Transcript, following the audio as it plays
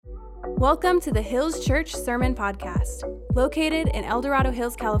Welcome to the Hills Church Sermon Podcast. Located in El Dorado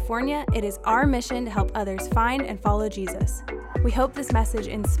Hills, California, it is our mission to help others find and follow Jesus. We hope this message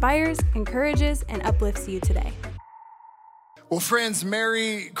inspires, encourages, and uplifts you today. Well, friends,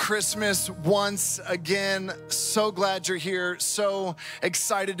 Merry Christmas once again. So glad you're here. So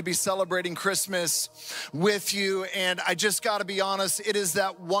excited to be celebrating Christmas with you. And I just got to be honest, it is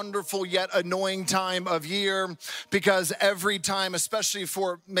that wonderful yet annoying time of year because every time, especially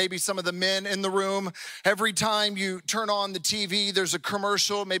for maybe some of the men in the room, every time you turn on the TV, there's a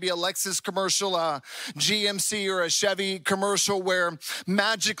commercial, maybe a Lexus commercial, a GMC or a Chevy commercial where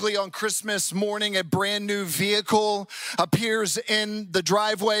magically on Christmas morning, a brand new vehicle appears in the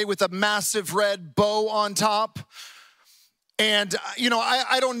driveway with a massive red bow on top. And,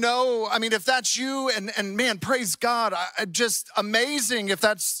 I don't know. I mean, if that's you and man, praise God, just amazing if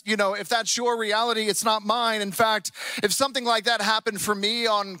that's your reality, it's not mine. In fact, if something like that happened for me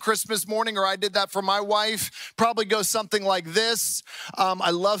on Christmas morning, or I did that for my wife, probably goes something like this.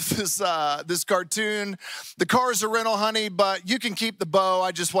 I love this cartoon. The car's a rental, honey, but you can keep the bow.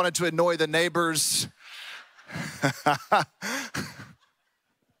 I just wanted to annoy the neighbors.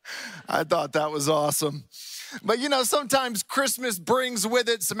 I thought that was awesome. But sometimes Christmas brings with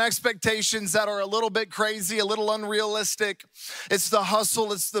it some expectations that are a little bit crazy, a little unrealistic. It's the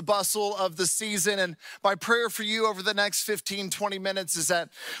hustle, it's the bustle of the season. And my prayer for you over the next 15, 20 minutes is that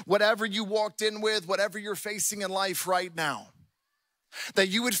whatever you walked in with, whatever you're facing in life right now, that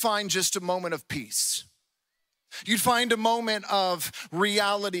you would find just a moment of peace. You'd find a moment of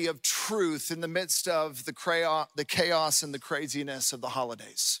reality, of truth in the midst of the chaos and the craziness of the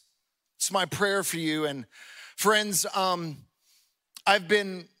holidays. It's my prayer for you. And friends, I've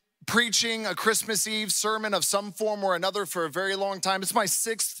been preaching a Christmas Eve sermon of some form or another for a very long time. It's my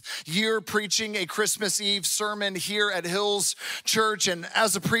 6th year preaching a Christmas Eve sermon here at Hills Church. And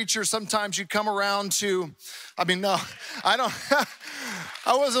as a preacher, sometimes you come around to, I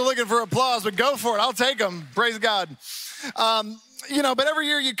wasn't looking for applause, but go for it. I'll take them. Praise God. But every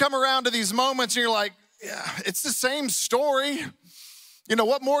year you come around to these moments and you're like, yeah, it's the same story.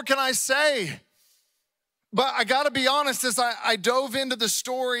 What more can I say? But I got to be honest, as I dove into the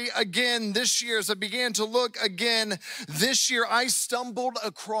story again this year, as I began to look again this year, I stumbled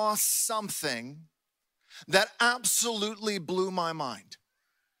across something that absolutely blew my mind.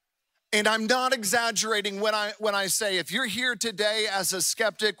 And I'm not exaggerating when I say, if you're here today as a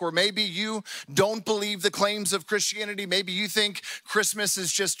skeptic, or maybe you don't believe the claims of Christianity, maybe you think Christmas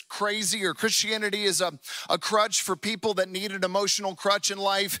is just crazy, or Christianity is a crutch for people that need an emotional crutch in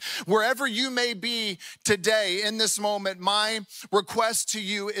life, wherever you may be today in this moment, my request to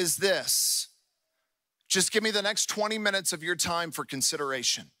you is this: just give me the next 20 minutes of your time for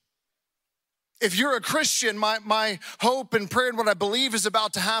consideration. If you're a Christian, my hope and prayer and what I believe is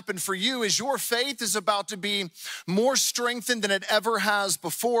about to happen for you is your faith is about to be more strengthened than it ever has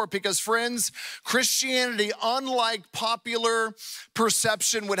before. Because friends, Christianity, unlike popular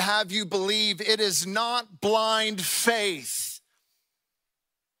perception would have you believe, it is not blind faith.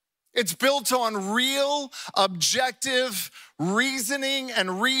 It's built on real, objective reasoning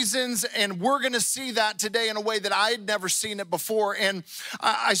and reasons, and we're going to see that today in a way that I had never seen it before. And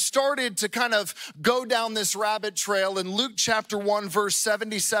I started to kind of go down this rabbit trail in Luke chapter 1, verse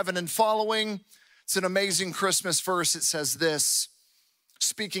 77 and following. It's an amazing Christmas verse. It says this,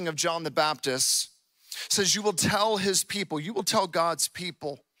 speaking of John the Baptist, it says, you will tell his people, you will tell God's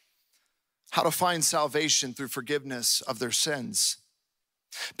people how to find salvation through forgiveness of their sins,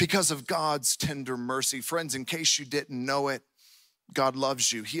 because of God's tender mercy. Friends, in case you didn't know it, God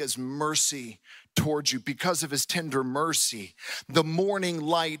loves you. He has mercy towards you because of his tender mercy. The morning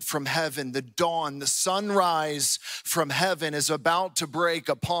light from heaven, the dawn, the sunrise from heaven is about to break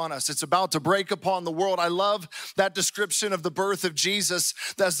upon us. It's about to break upon the world. I love that description of the birth of Jesus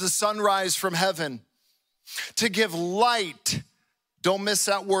as the sunrise from heaven. To give light, don't miss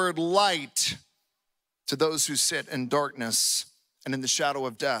that word, light, to those who sit in darkness and in the shadow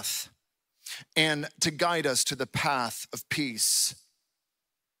of death, and to guide us to the path of peace.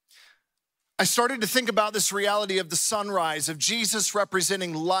 I started to think about this reality of the sunrise, of Jesus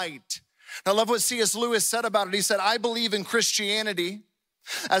representing light. And I love what C.S. Lewis said about it. He said, I believe in Christianity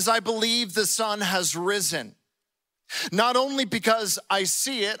as I believe the sun has risen. Not only because I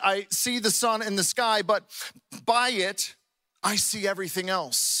see the sun in the sky, but by it, I see everything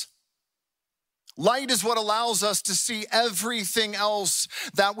else. Light is what allows us to see everything else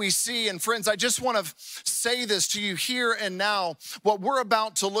that we see. And friends, I just want to say this to you here and now. What we're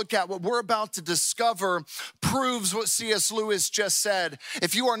about to look at, what we're about to discover proves what C.S. Lewis just said.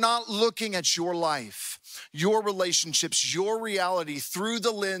 If you are not looking at your life your relationships, your reality through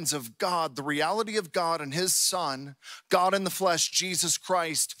the lens of God, the reality of God and his son, God in the flesh, Jesus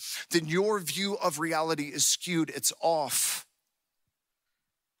Christ, then your view of reality is skewed. It's off.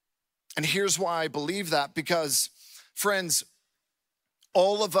 And here's why I believe that, because friends,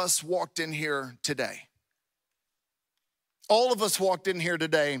 all of us walked in here today. All of us walked in here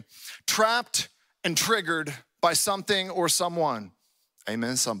today trapped and triggered by something or someone.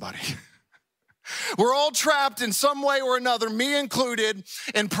 Amen, somebody. We're all trapped in some way or another, me included,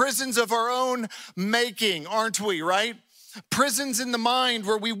 in prisons of our own making, aren't we, right? Prisons in the mind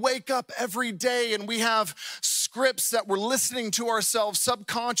where we wake up every day and we have scripts that we're listening to ourselves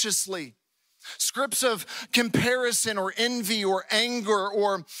subconsciously. Scripts of comparison or envy or anger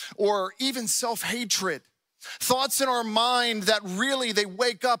or even self-hatred. Thoughts in our mind that really they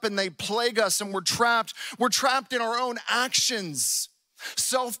wake up and they plague us, and we're trapped. We're trapped in our own actions.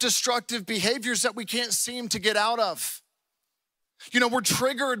 Self-destructive behaviors that we can't seem to get out of. You know, we're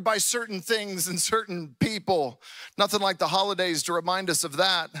triggered by certain things and certain people. Nothing like the holidays to remind us of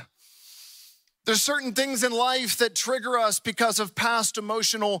that. There's certain things in life that trigger us because of past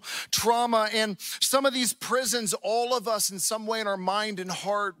emotional trauma. And some of these prisons, all of us in some way in our mind and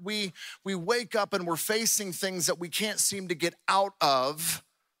heart, we wake up and we're facing things that we can't seem to get out of.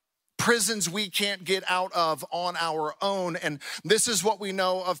 Prisons we can't get out of on our own. And this is what we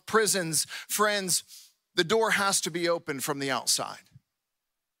know of prisons. Friends, the door has to be open from the outside.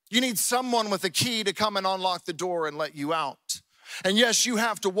 You need someone with a key to come and unlock the door and let you out. And yes, you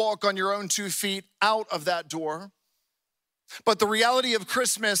have to walk on your own 2 feet out of that door. But the reality of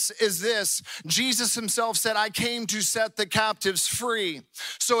Christmas is this. Jesus himself said, I came to set the captives free.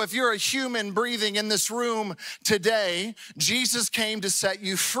 So if you're a human breathing in this room today, Jesus came to set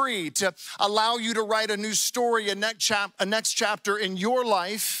you free, to allow you to write a new story, a next chapter in your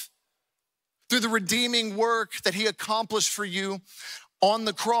life through the redeeming work that he accomplished for you on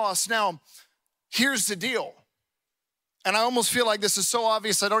the cross. Now, here's the deal. And I almost feel like this is so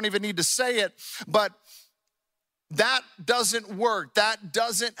obvious I don't even need to say it, but that doesn't work. That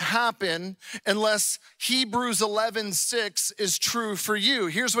doesn't happen unless Hebrews 11:6 is true for you.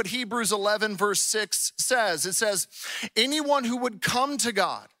 Here's what Hebrews 11 verse 6 says. It says, anyone who would come to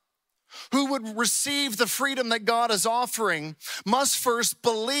God, who would receive the freedom that God is offering, must first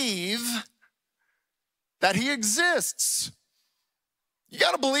believe that he exists. You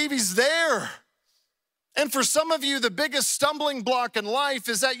gotta believe he's there. And for some of you, the biggest stumbling block in life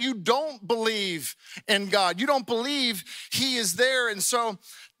is that you don't believe in God. You don't believe he is there. And so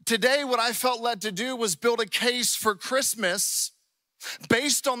today, what I felt led to do was build a case for Christmas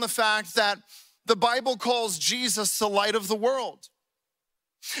based on the fact that the Bible calls Jesus the light of the world.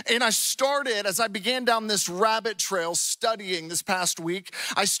 And I started, as I began down this rabbit trail studying this past week,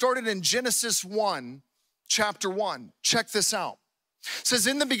 I started in Genesis 1, chapter 1. Check this out. It says,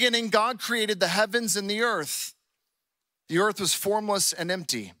 in the beginning, God created the heavens and the earth. The earth was formless and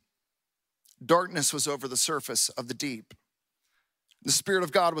empty. Darkness was over the surface of the deep. The Spirit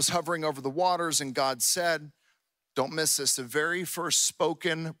of God was hovering over the waters, and God said, don't miss this, the very first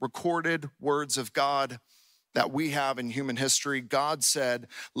spoken, recorded words of God that we have in human history. God said,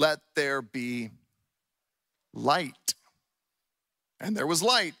 let there be light. And there was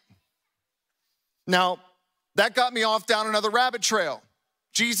light. Now, that got me off down another rabbit trail.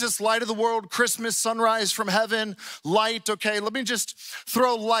 Jesus, light of the world, Christmas, sunrise from heaven, light. Okay, let me just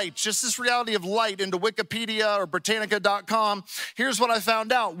throw light, just this reality of light into Wikipedia or Britannica.com. Here's what I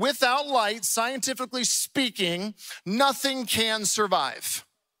found out. Without light, scientifically speaking, nothing can survive.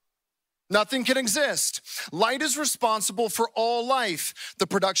 Nothing can exist. Light is responsible for all life, the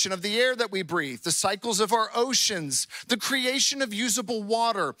production of the air that we breathe, the cycles of our oceans, the creation of usable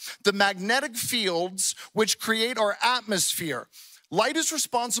water, the magnetic fields which create our atmosphere. Light is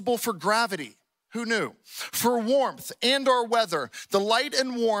responsible for gravity. Who knew? For warmth and our weather. The light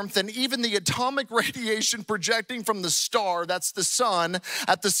and warmth and even the atomic radiation projecting from the star, that's the sun,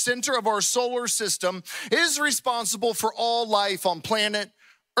 at the center of our solar system is responsible for all life on planet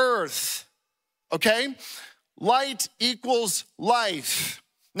Earth. Okay? Light equals life.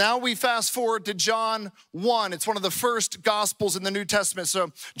 Now we fast forward to John 1. It's one of the first gospels in the New Testament.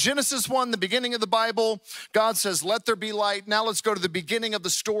 So Genesis 1, the beginning of the Bible, God says, let there be light. Now let's go to the beginning of the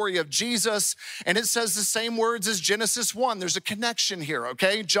story of Jesus. And it says the same words as Genesis 1. There's a connection here,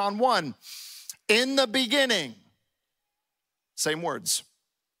 okay? John 1, in the beginning, same words,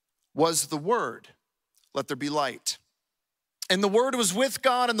 was the Word. Let there be light. And the Word was with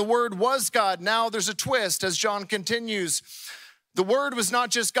God, and the Word was God. Now there's a twist as John continues. The Word was not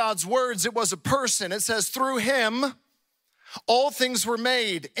just God's words, it was a person. It says, through him, all things were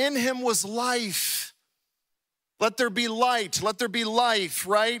made. In him was life. Let there be light. Let there be life,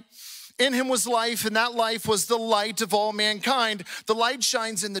 right? In him was life, and that life was the light of all mankind. The light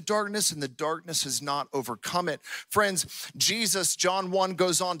shines in the darkness, and the darkness has not overcome it. Friends, Jesus, John 1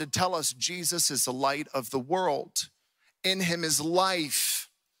 goes on to tell us Jesus is the light of the world. In him is life.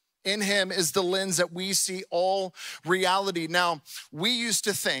 In him is the lens that we see all reality. Now, we used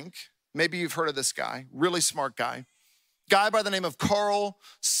to think, maybe you've heard of this guy, really smart guy by the name of Carl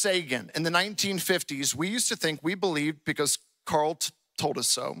Sagan. In the 1950s, we used to think, we believed, because Carl told us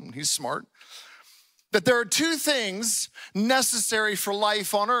so, he's smart, that there are two things necessary for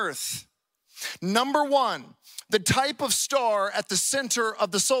life on earth. Number one, the type of star at the center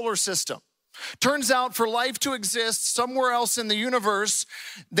of the solar system. Turns out for life to exist somewhere else in the universe,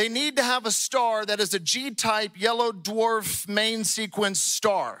 they need to have a star that is a G-type yellow dwarf main sequence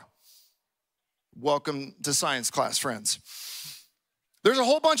star. Welcome to science class, friends. There's a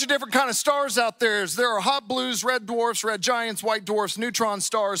whole bunch of different kind of stars out there. There are hot blues, red dwarfs, red giants, white dwarfs, neutron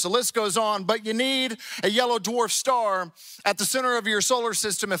stars. The list goes on, but you need a yellow dwarf star at the center of your solar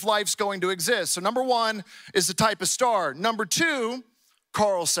system if life's going to exist. So number one is the type of star. Number two,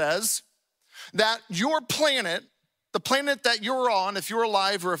 Carl says, that your planet, the planet that you're on, if you're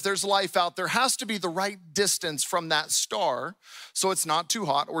alive or if there's life out there, has to be the right distance from that star so it's not too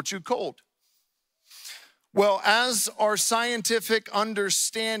hot or too cold. Well, as our scientific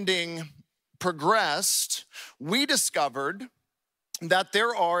understanding progressed, we discovered that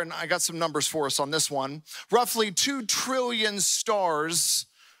there are, and I got some numbers for us on this one, roughly 2 trillion stars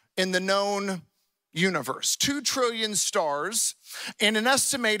in the known universe. 2 trillion stars and an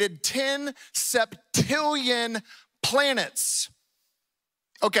estimated 10 septillion planets.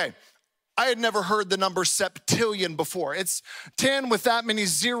 Okay. I had never heard the number septillion before. It's 10 with that many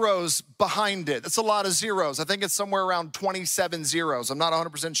zeros behind it. That's a lot of zeros. I think it's somewhere around 27 zeros. I'm not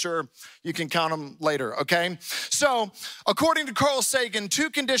 100% sure. You can count them later, okay? So, according to Carl Sagan, 2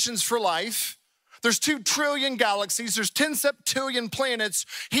 conditions for life. There's 2 trillion galaxies. There's 10 septillion planets.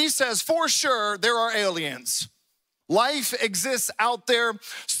 He says for sure there are aliens. Life exists out there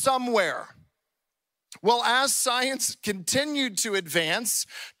somewhere. Well, as science continued to advance,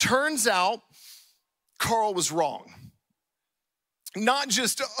 turns out Carl was wrong. Not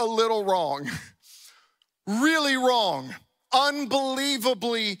just a little wrong, really wrong,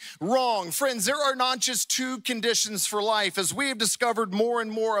 unbelievably wrong. Friends, there are not just 2 conditions for life. As we have discovered more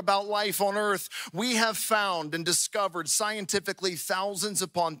and more about life on earth, we have found and discovered scientifically thousands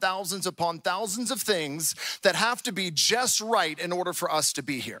upon thousands upon thousands of things that have to be just right in order for us to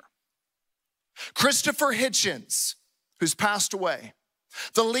be here. Christopher Hitchens, who's passed away,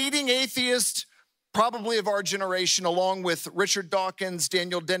 the leading atheist probably of our generation, along with Richard Dawkins,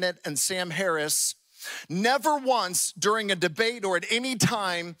 Daniel Dennett, and Sam Harris, never once during a debate or at any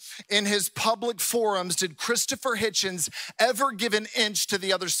time in his public forums did Christopher Hitchens ever give an inch to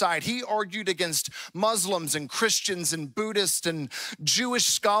the other side. He argued against Muslims and Christians and Buddhists and Jewish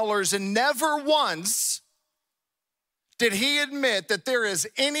scholars, and never once did he admit that there is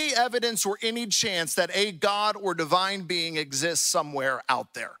any evidence or any chance that a God or divine being exists somewhere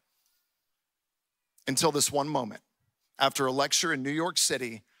out there. Until this one moment, after a lecture in New York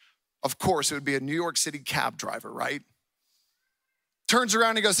City, of course it would be a New York City cab driver, right? Turns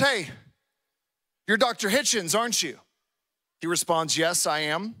around and goes, "Hey, you're Dr. Hitchens, aren't you?" He responds, "Yes, I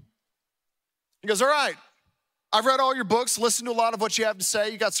am." He goes, "All right, I've read all your books, listened to a lot of what you have to say.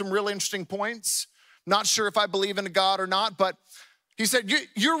 You got some really interesting points. Not sure if I believe in a God or not, but," he said,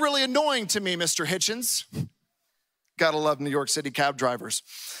 you're really annoying to me, Mr. Hitchens." Gotta love New York City cab drivers.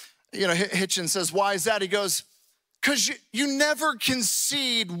 You know, Hitchens says, "Why is that?" He goes, "Because you never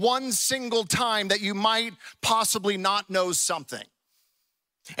concede one single time that you might possibly not know something."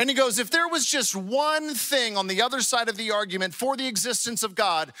 And he goes, if there was just one thing on the other side of the argument for the existence of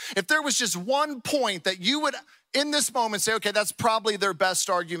God, if there was just one point that you would in this moment say, okay, that's probably their best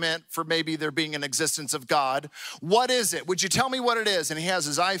argument for maybe there being an existence of God, what is it? Would you tell me what it is? And he has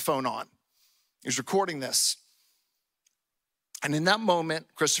his iPhone on. He's recording this. And in that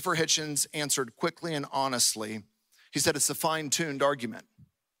moment, Christopher Hitchens answered quickly and honestly. He said, it's a fine-tuned argument.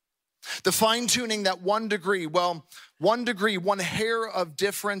 The fine-tuning that 1 degree, one hair of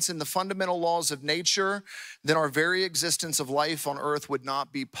difference in the fundamental laws of nature, then our very existence of life on earth would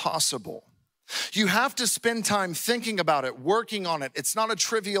not be possible. You have to spend time thinking about it, working on it. It's not a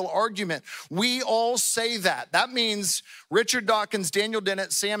trivial argument. We all say that. That means Richard Dawkins, Daniel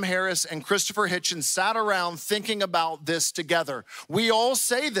Dennett, Sam Harris, and Christopher Hitchens sat around thinking about this together. We all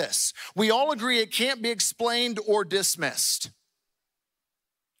say this. We all agree it can't be explained or dismissed.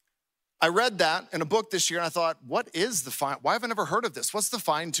 I read that in a book this year and I thought, why have I never heard of this? What's the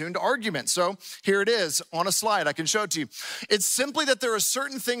fine-tuned argument? So here it is on a slide. I can show it to you. It's simply that there are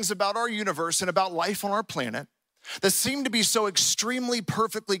certain things about our universe and about life on our planet that seem to be so extremely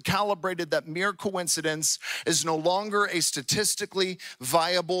perfectly calibrated that mere coincidence is no longer a statistically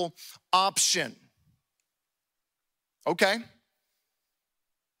viable option. Okay.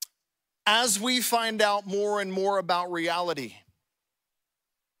 As we find out more and more about reality,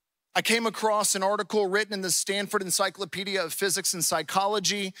 I came across an article written in the Stanford Encyclopedia of Physics and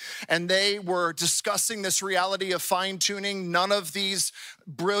Psychology, and they were discussing this reality of fine-tuning. None of these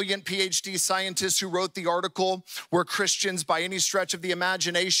brilliant PhD scientists who wrote the article were Christians by any stretch of the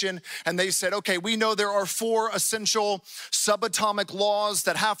imagination. And they said, okay, we know there are 4 essential subatomic laws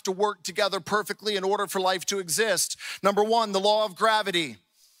that have to work together perfectly in order for life to exist. Number 1, the law of gravity.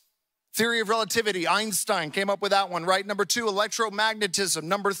 Theory of relativity, Einstein came up with that one, right? Number 2, electromagnetism.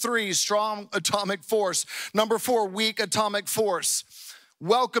 Number 3, strong atomic force. Number 4, weak atomic force.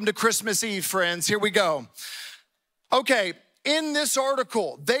 Welcome to Christmas Eve, friends. Here we go. Okay, in this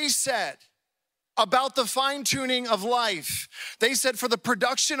article, they said about the fine-tuning of life. They said for the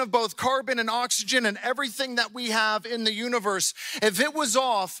production of both carbon and oxygen and everything that we have in the universe, if it was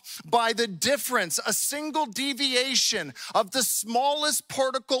off by the difference, a single deviation of the smallest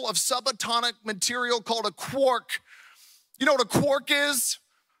particle of subatomic material called a quark. You know what a quark is?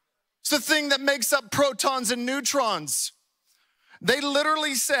 It's the thing that makes up protons and neutrons. They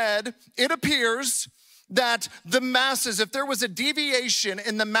literally said, it appears that the masses, if there was a deviation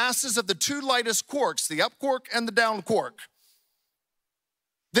in the masses of the 2 lightest quarks, the up quark and the down quark,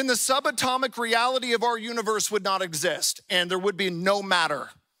 then the subatomic reality of our universe would not exist and there would be no matter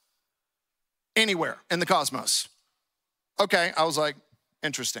anywhere in the cosmos. Okay, I was like,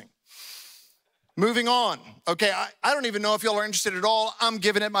 interesting. Moving on. Okay, I don't even know if y'all are interested at all. I'm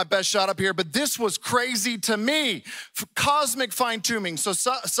giving it my best shot up here, but this was crazy to me. Cosmic fine-tuning. So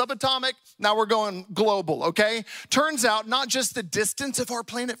subatomic, now we're going global, okay? Turns out not just the distance of our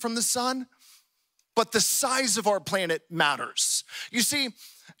planet from the sun, but the size of our planet matters. You see,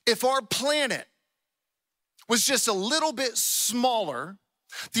 if our planet was just a little bit smaller,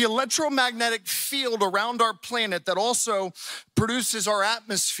 the electromagnetic field around our planet that also produces our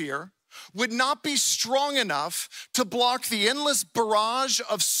atmosphere would not be strong enough to block the endless barrage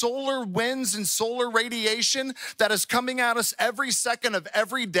of solar winds and solar radiation that is coming at us every second of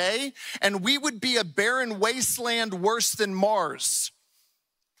every day, and we would be a barren wasteland worse than Mars.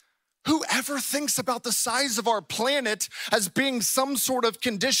 Whoever thinks about the size of our planet as being some sort of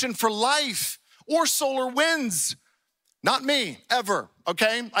condition for life or solar winds? Not me, ever,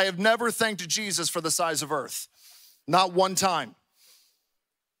 okay? I have never thanked Jesus for the size of Earth. Not one time.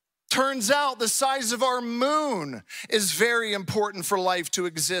 Turns out the size of our moon is very important for life to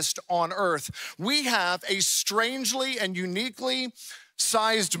exist on Earth. We have a strangely and uniquely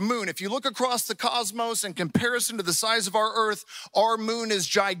sized moon. If you look across the cosmos in comparison to the size of our Earth, our moon is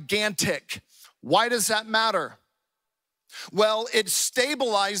gigantic. Why does that matter? Well, it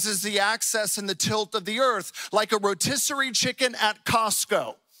stabilizes the axis and the tilt of the Earth like a rotisserie chicken at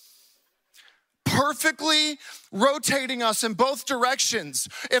Costco. Perfectly rotating us in both directions.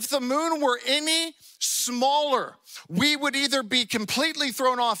 If the moon were any smaller, we would either be completely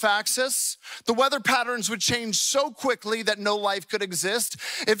thrown off axis, the weather patterns would change so quickly that no life could exist.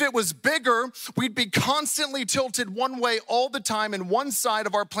 If it was bigger, we'd be constantly tilted one way all the time, and one side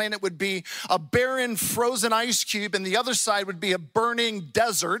of our planet would be a barren frozen ice cube and the other side would be a burning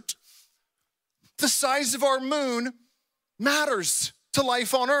desert. The size of our moon matters to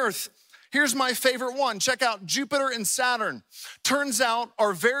life on Earth. Here's my favorite one. Check out Jupiter and Saturn. Turns out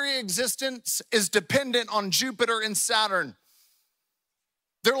our very existence is dependent on Jupiter and Saturn.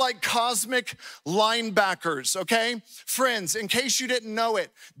 They're like cosmic linebackers, okay? Friends, in case you didn't know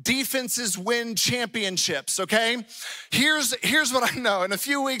it, defenses win championships, okay? Here's what I know. In a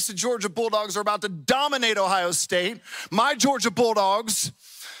few weeks, the Georgia Bulldogs are about to dominate Ohio State. My Georgia Bulldogs,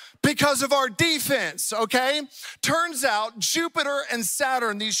 because of our defense, okay? Turns out Jupiter and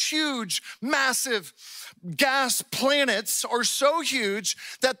Saturn, these huge, massive gas planets, are so huge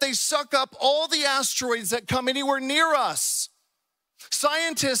that they suck up all the asteroids that come anywhere near us.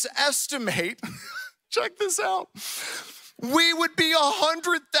 Scientists estimate, check this out, we would be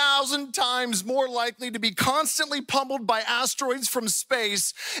 100,000 times more likely to be constantly pummeled by asteroids from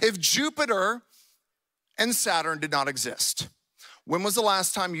space if Jupiter and Saturn did not exist. When was the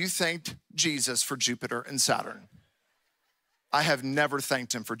last time you thanked Jesus for Jupiter and Saturn? I have never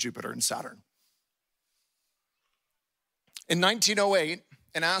thanked him for Jupiter and Saturn. In 1908,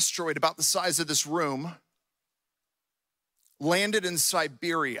 an asteroid about the size of this room landed in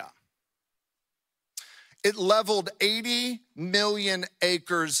Siberia. It leveled 80 million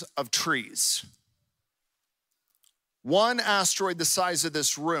acres of trees. One asteroid the size of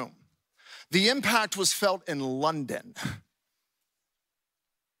this room. The impact was felt in London.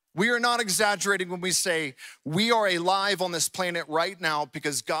 We are not exaggerating when we say we are alive on this planet right now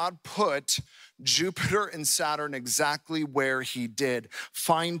because God put Jupiter and Saturn exactly where he did.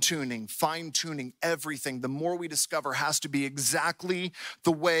 Fine-tuning everything. The more we discover has to be exactly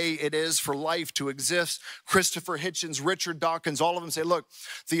the way it is for life to exist. Christopher Hitchens, Richard Dawkins, all of them say, look,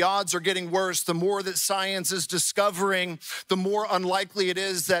 the odds are getting worse. The more that science is discovering, the more unlikely it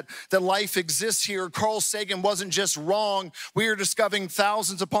is that life exists here. Carl Sagan wasn't just wrong. We are discovering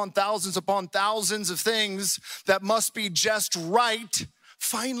thousands upon thousands upon thousands of things that must be just right,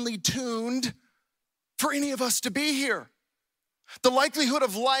 finely tuned, for any of us to be here. The likelihood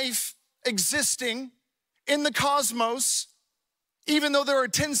of life existing in the cosmos, even though there are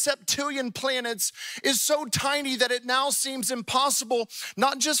 10 septillion planets, is so tiny that it now seems impossible,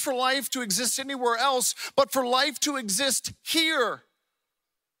 not just for life to exist anywhere else, but for life to exist here.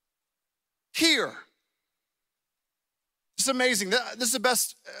 Here. It's amazing. This is the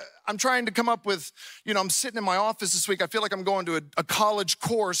best. I'm trying to come up with, I'm sitting in my office this week. I feel like I'm going to a college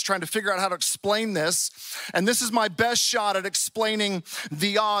course trying to figure out how to explain this. And this is my best shot at explaining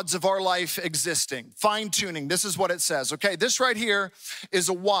the odds of our life existing. Fine-tuning, this is what it says. Okay, this right here is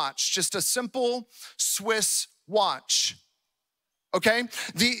a watch, just a simple Swiss watch. Okay,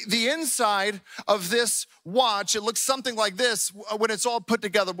 the inside of this watch, it looks something like this when it's all put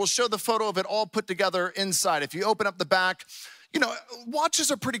together. We'll show the photo of it all put together inside. If you open up the back, watches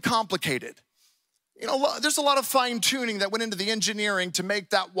are pretty complicated. There's a lot of fine tuning that went into the engineering to make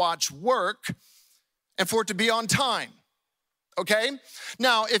that watch work and for it to be on time. Okay,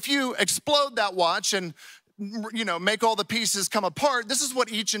 now if you explode that watch and make all the pieces come apart, this is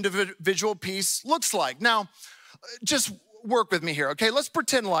what each individual piece looks like. Now, just work with me here, okay? Let's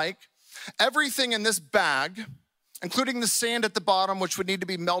pretend like everything in this bag, including the sand at the bottom, which would need to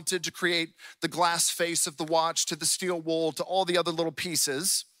be melted to create the glass face of the watch, to the steel wool, to all the other little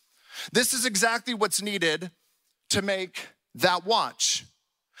pieces. This is exactly what's needed to make that watch.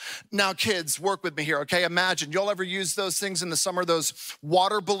 Now, kids, work with me here, okay? Imagine, y'all ever use those things in the summer, those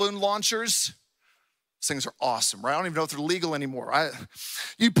water balloon launchers? These things are awesome, right? I don't even know if they're legal anymore.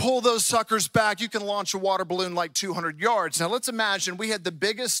 You pull those suckers back, you can launch a water balloon like 200 yards. Now let's imagine we had the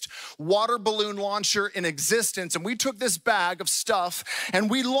biggest water balloon launcher in existence, and we took this bag of stuff and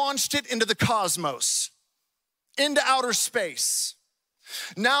we launched it into the cosmos, into outer space.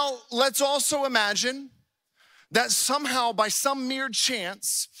 Now let's also imagine that somehow, by some mere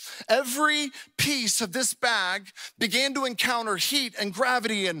chance, every piece of this bag began to encounter heat and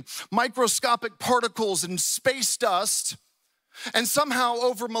gravity and microscopic particles and space dust. And somehow,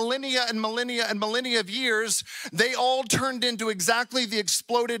 over millennia and millennia and millennia of years, they all turned into exactly the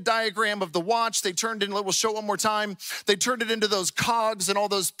exploded diagram of the watch. They turned in, we'll show it one more time. They turned it into those cogs and all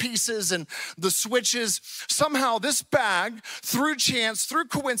those pieces and the switches. Somehow, this bag, through chance, through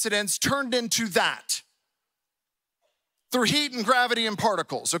coincidence, turned into that. Through heat and gravity and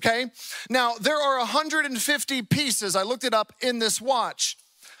particles, okay? Now, there are 150 pieces, I looked it up, in this watch.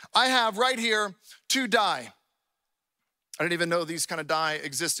 I have right here 2 die. I didn't even know these kind of die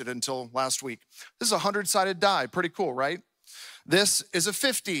existed until last week. This is a 100-sided die, pretty cool, right? This is a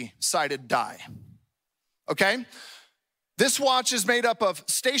 50-sided die, okay? This watch is made up of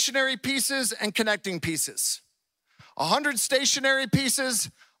stationary pieces and connecting pieces. 100 stationary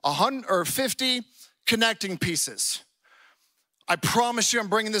pieces, 50 connecting pieces. I promise you, I'm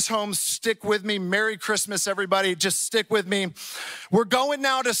bringing this home. Stick with me. Merry Christmas, everybody. Just stick with me. We're going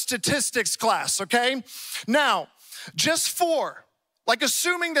now to statistics class, okay? Now, just for,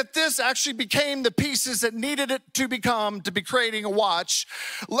 assuming that this actually became the pieces that needed it to become to be creating a watch,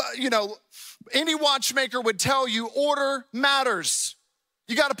 any watchmaker would tell you order matters.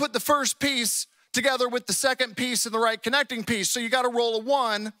 You got to put the first piece together with the second piece and the right connecting piece. So you got to roll a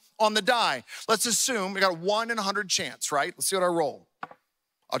 1 on the die. Let's assume we got a 1 in 100 chance, right? Let's see what I roll.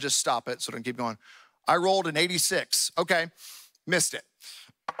 I'll just stop it so I don't keep going. I rolled an 86. Okay, missed it.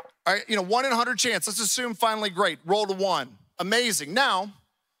 All right, 1 in 100 chance. Let's assume finally great. Rolled a 1. Amazing. Now,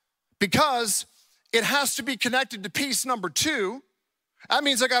 because it has to be connected to piece number 2, that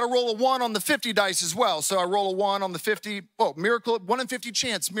means I got to roll a 1 on the 50 dice as well. So I roll a 1 on the 50. Oh, miracle, 1 in 50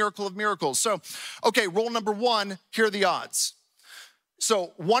 chance, miracle of miracles. So, okay, roll number 1, here are the odds.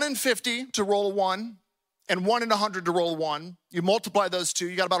 So 1 in 50 to roll a 1 and 1 in 100 to roll a 1. You multiply those two,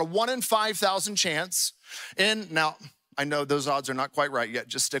 you got about a 1 in 5,000 chance. And now, I know those odds are not quite right yet,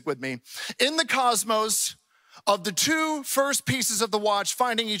 just stick with me. In the cosmos of the 2 first pieces of the watch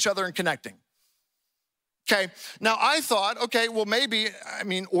finding each other and connecting. Okay, now I thought, okay, well maybe,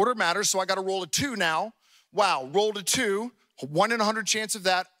 order matters, so I gotta roll a 2 now. Wow, rolled a 2, 1 in 100 chance of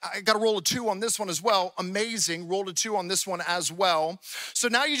that. I gotta roll a 2 on this one as well. Amazing, rolled a 2 on this one as well. So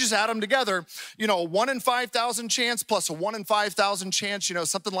now you just add them together, a 1 in 5,000 chance plus a 1 in 5,000 chance,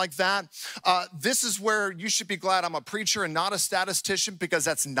 something like that. This is where you should be glad I'm a preacher and not a statistician, because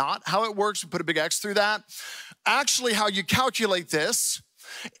that's not how it works. We put a big X through that. Actually, how you calculate this,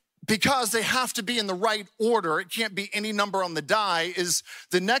 because they have to be in the right order, it can't be any number on the die, is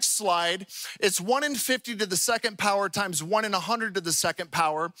the next slide. It's 1 in 50 to the second power times 1 in 100 to the second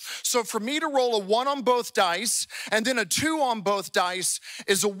power. So for me to roll a 1 on both dice and then a 2 on both dice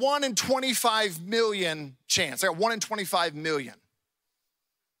is a 1 in 25 million chance. I got 1 in 25 million.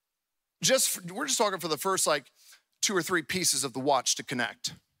 We're just talking for the first 2 or 3 pieces of the watch to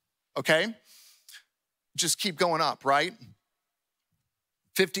connect, okay? Just keep going up, right?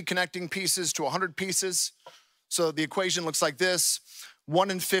 50 connecting pieces to 100 pieces. So the equation looks like this: 1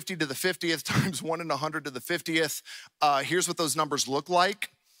 in 50 to the 50th times 1 in 100 to the 50th. Here's what those numbers look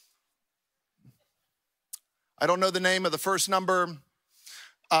like. I don't know the name of the first number.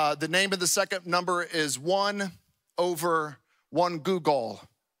 The name of the second number is 1 over 1 Google.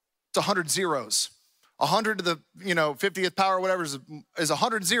 It's 100 zeros. 100 to the 50th power, whatever, is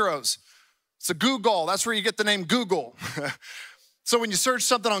 100 zeros. It's a Google. That's where you get the name Google. So when you search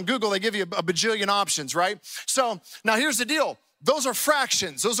something on Google, they give you a bajillion options, right? So now here's the deal. Those are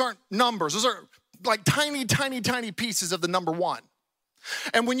fractions. Those aren't numbers. Those are like tiny, tiny, tiny pieces of the number 1.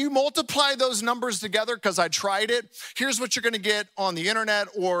 And when you multiply those numbers together, because I tried it, here's what you're going to get on the internet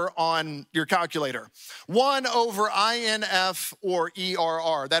or on your calculator. 1 over INF or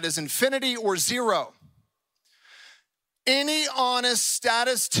ERR. That is infinity or 0. Any honest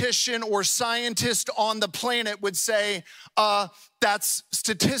statistician or scientist on the planet would say that's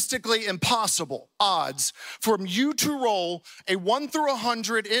statistically impossible odds for you to roll a 1 through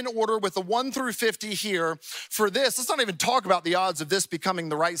 100 in order with a 1 through 50 here. For this, let's not even talk about the odds of this becoming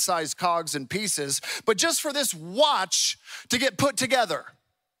the right size cogs and pieces, but just for this watch to get put together.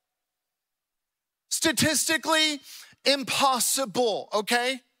 Statistically impossible,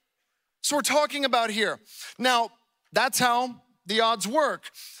 okay? So we're talking about here. Now, that's how the odds work.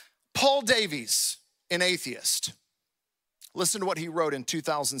 Paul Davies, an atheist, listen to what he wrote in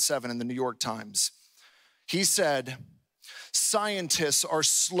 2007 in the New York Times. He said, "Scientists are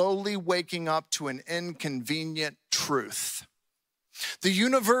slowly waking up to an inconvenient truth. The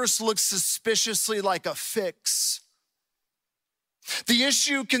universe looks suspiciously like a fix. The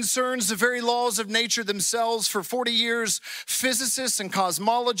issue concerns the very laws of nature themselves. For 40 years, physicists and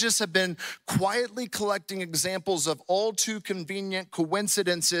cosmologists have been quietly collecting examples of all too convenient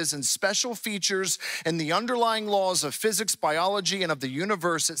coincidences and special features in the underlying laws of physics, biology, and of the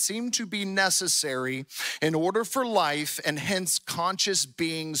universe that seem to be necessary in order for life and hence conscious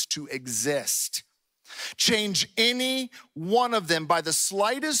beings to exist. Change any one of them by the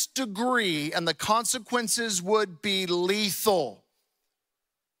slightest degree and the consequences would be lethal.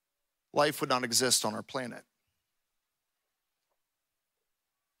 Life would not exist on our planet."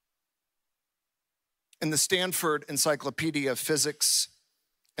 In the Stanford Encyclopedia of Physics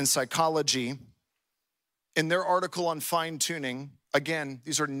and Psychology, in their article on fine-tuning, again,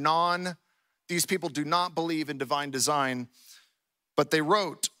 these people do not believe in divine design, but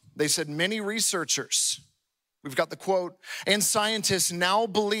they said many researchers, we've got the quote, and scientists now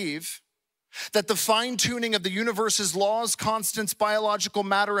believe that the fine-tuning of the universe's laws, constants, biological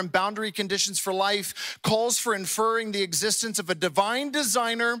matter, and boundary conditions for life calls for inferring the existence of a divine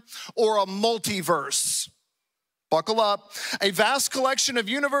designer or a multiverse. Buckle up. A vast collection of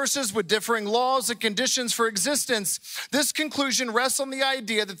universes with differing laws and conditions for existence. This conclusion rests on the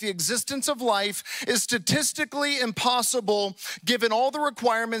idea that the existence of life is statistically impossible given all the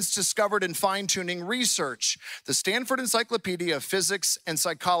requirements discovered in fine-tuning research. The Stanford Encyclopedia of Physics and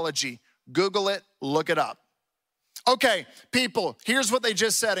Psychology. Google it, look it up. Okay, people, here's what they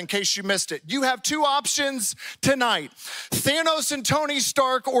just said in case you missed it. You have 2 options tonight: Thanos and Tony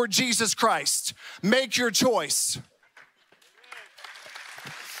Stark or Jesus Christ. Make your choice.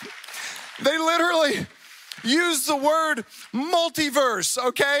 They literally use the word multiverse,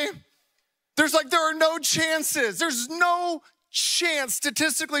 okay? There are no chances. There's no chance,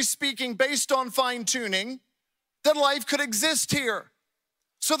 statistically speaking, based on fine-tuning, that life could exist here.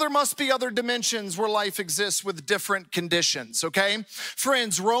 So there must be other dimensions where life exists with different conditions, okay?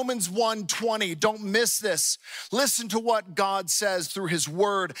 Friends, Romans 1:20, don't miss this. Listen to what God says through his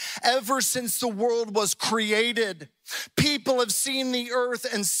word. Ever since the world was created, people have seen the earth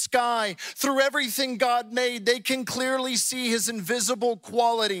and sky. Through everything God made, they can clearly see his invisible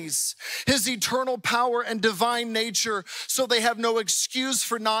qualities, his eternal power and divine nature, so they have no excuse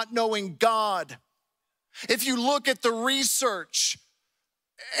for not knowing God. If you look at the research,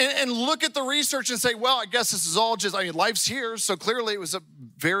 and look at the research and say, well, I guess this is all just, life's here, so clearly it was a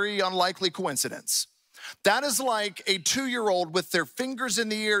very unlikely coincidence. That is like a 2-year-old with their fingers in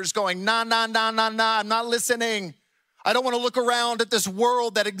the ears going, nah, I'm not listening. I don't want to look around at this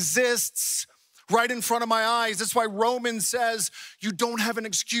world that exists right in front of my eyes. That's why Romans says, you don't have an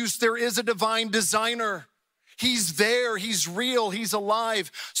excuse. There is a divine designer. He's there, he's real, he's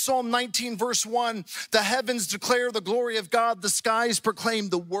alive. Psalm 19 verse 1, the heavens declare the glory of God, the skies proclaim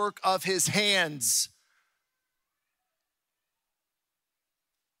the work of his hands.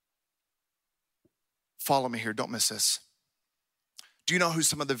 Follow me here, don't miss this. Do you know who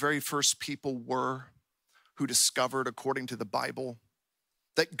some of the very first people were who discovered, according to the Bible,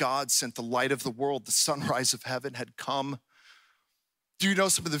 that God sent the light of the world, the sunrise of heaven had come? Do you know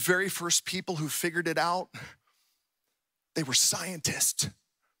some of the very first people who figured it out? They were scientists.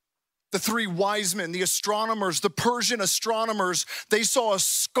 The 3 wise men, the astronomers, the Persian astronomers, they saw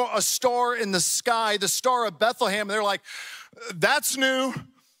a star in the sky, the Star of Bethlehem. They're like, that's new.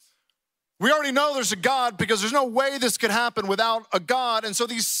 We already know there's a God because there's no way this could happen without a God. And so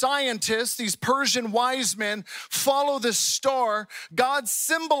these scientists, these Persian wise men, follow this star. God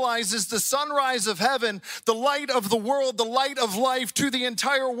symbolizes the sunrise of heaven, the light of the world, the light of life to the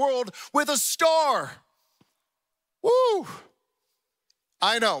entire world with a star. Woo!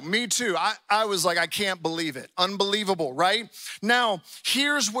 I know, me too. I was like, I can't believe it. Unbelievable, right? Now,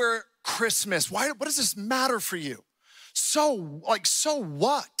 here's where Christmas, what does this matter for you? So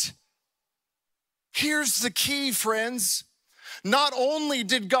what? Here's the key, friends. Not only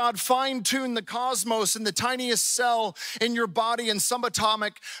did God fine-tune the cosmos and the tiniest cell in your body and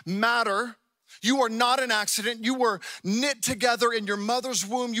subatomic matter, you are not an accident. You were knit together in your mother's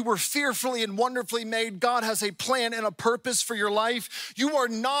womb. You were fearfully and wonderfully made. God has a plan and a purpose for your life. You are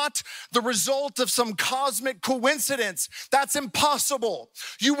not the result of some cosmic coincidence. That's impossible.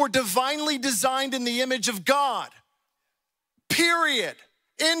 You were divinely designed in the image of God. Period.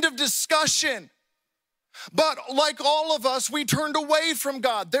 End of discussion. But like all of us, we turned away from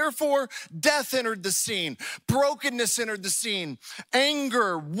God. Therefore, death entered the scene. Brokenness entered the scene.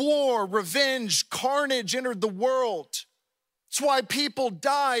 Anger, war, revenge, carnage entered the world. That's why people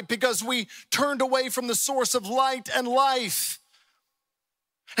die, because we turned away from the source of light and life.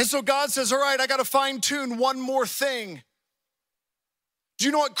 And so God says, all right, I got to fine tune one more thing. Do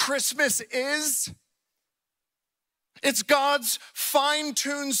you know what Christmas is? It's God's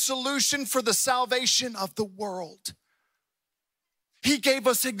fine-tuned solution for the salvation of the world. He gave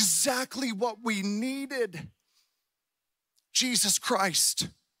us exactly what we needed. Jesus Christ.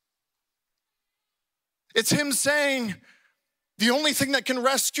 It's him saying, the only thing that can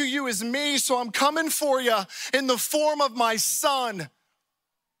rescue you is me, so I'm coming for you in the form of my son.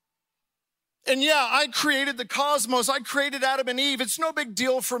 And yeah, I created the cosmos. I created Adam and Eve. It's no big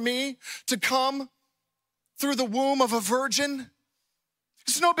deal for me to come through the womb of a virgin.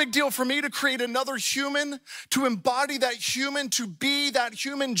 It's no big deal for me to create another human, to embody that human, to be that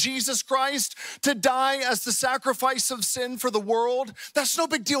human, Jesus Christ, to die as the sacrifice of sin for the world. That's no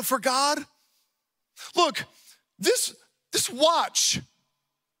big deal for God. Look, this watch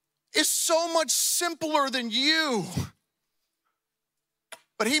is so much simpler than you.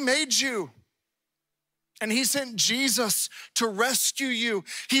 But he made you. And he sent Jesus to rescue you.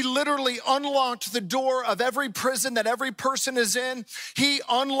 He literally unlocked the door of every prison that every person is in. He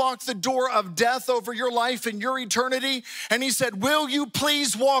unlocked the door of death over your life and your eternity. And he said, will you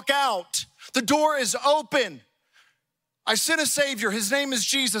please walk out? The door is open. I sent a Savior. His name is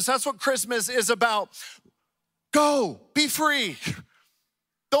Jesus. That's what Christmas is about. Go, be free.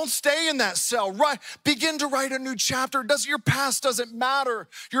 Don't stay in that cell. Begin to write a new chapter. Your past doesn't matter.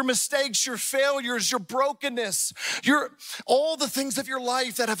 Your mistakes, your failures, your brokenness, all the things of your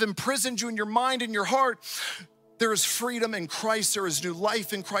life that have imprisoned you in your mind and your heart. There is freedom in Christ. There is new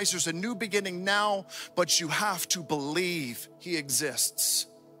life in Christ. There's a new beginning now, but you have to believe he exists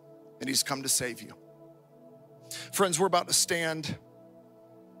and he's come to save you. Friends, we're about to stand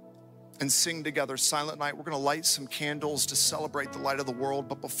and sing together Silent Night. We're gonna light some candles to celebrate the light of the world.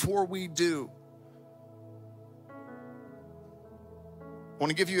 But before we do, I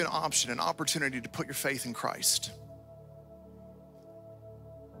wanna give you an opportunity to put your faith in Christ.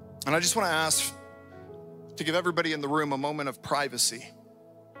 And I just want to ask to give everybody in the room a moment of privacy.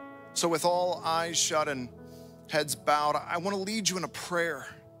 So with all eyes shut and heads bowed, I want to lead you in a prayer,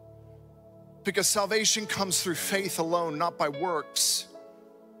 because salvation comes through faith alone, not by works.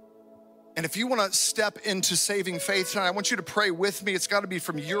 And if you want to step into saving faith tonight, I want you to pray with me. It's got to be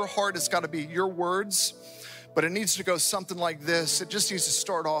from your heart. It's got to be your words. But it needs to go something like this. It just needs to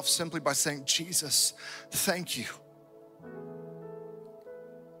start off simply by saying, Jesus, thank you.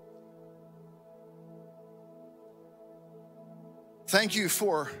 Thank you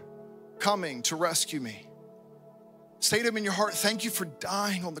for coming to rescue me. Say to him in your heart, thank you for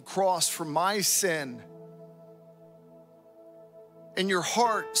dying on the cross for my sin. In your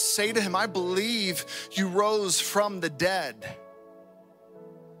heart, say to him, I believe you rose from the dead.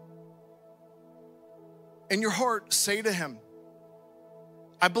 In your heart, say to him,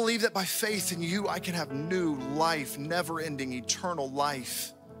 I believe that by faith in you, I can have new life, never-ending, eternal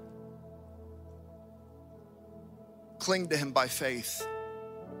life. Cling to him by faith.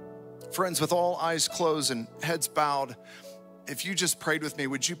 Friends, with all eyes closed and heads bowed, if you just prayed with me,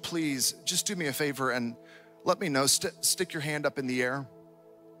 would you please just do me a favor and let me know, stick your hand up in the air.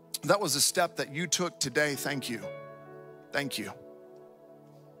 That was a step that you took today. Thank you. Thank you.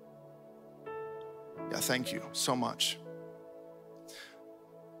 Yeah, thank you so much.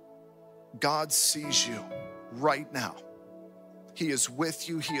 God sees you right now. He is with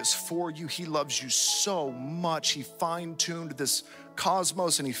you. He is for you. He loves you so much. He fine-tuned this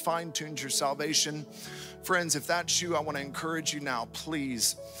cosmos and he fine-tuned your salvation. Friends, if that's you, I want to encourage you now,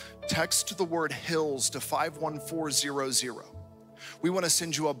 please text the word HILLS to 51400. We want to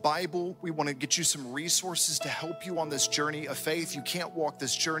send you a Bible. We want to get you some resources to help you on this journey of faith. You can't walk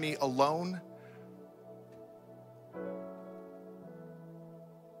this journey alone.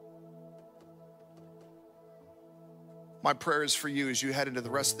 My prayer is for you as you head into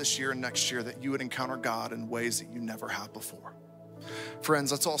the rest of this year and next year that you would encounter God in ways that you never have before.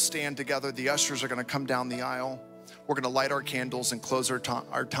 Friends, let's all stand together. The ushers are going to come down the aisle. We're going to light our candles and close our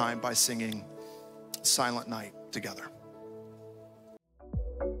time by singing Silent Night together.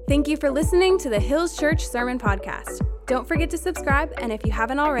 Thank you for listening to the Hills Church Sermon Podcast. Don't forget to subscribe, and if you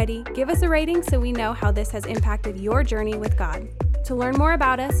haven't already, give us a rating so we know how this has impacted your journey with God. To learn more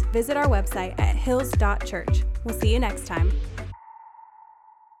about us, visit our website at hills.church. We'll see you next time.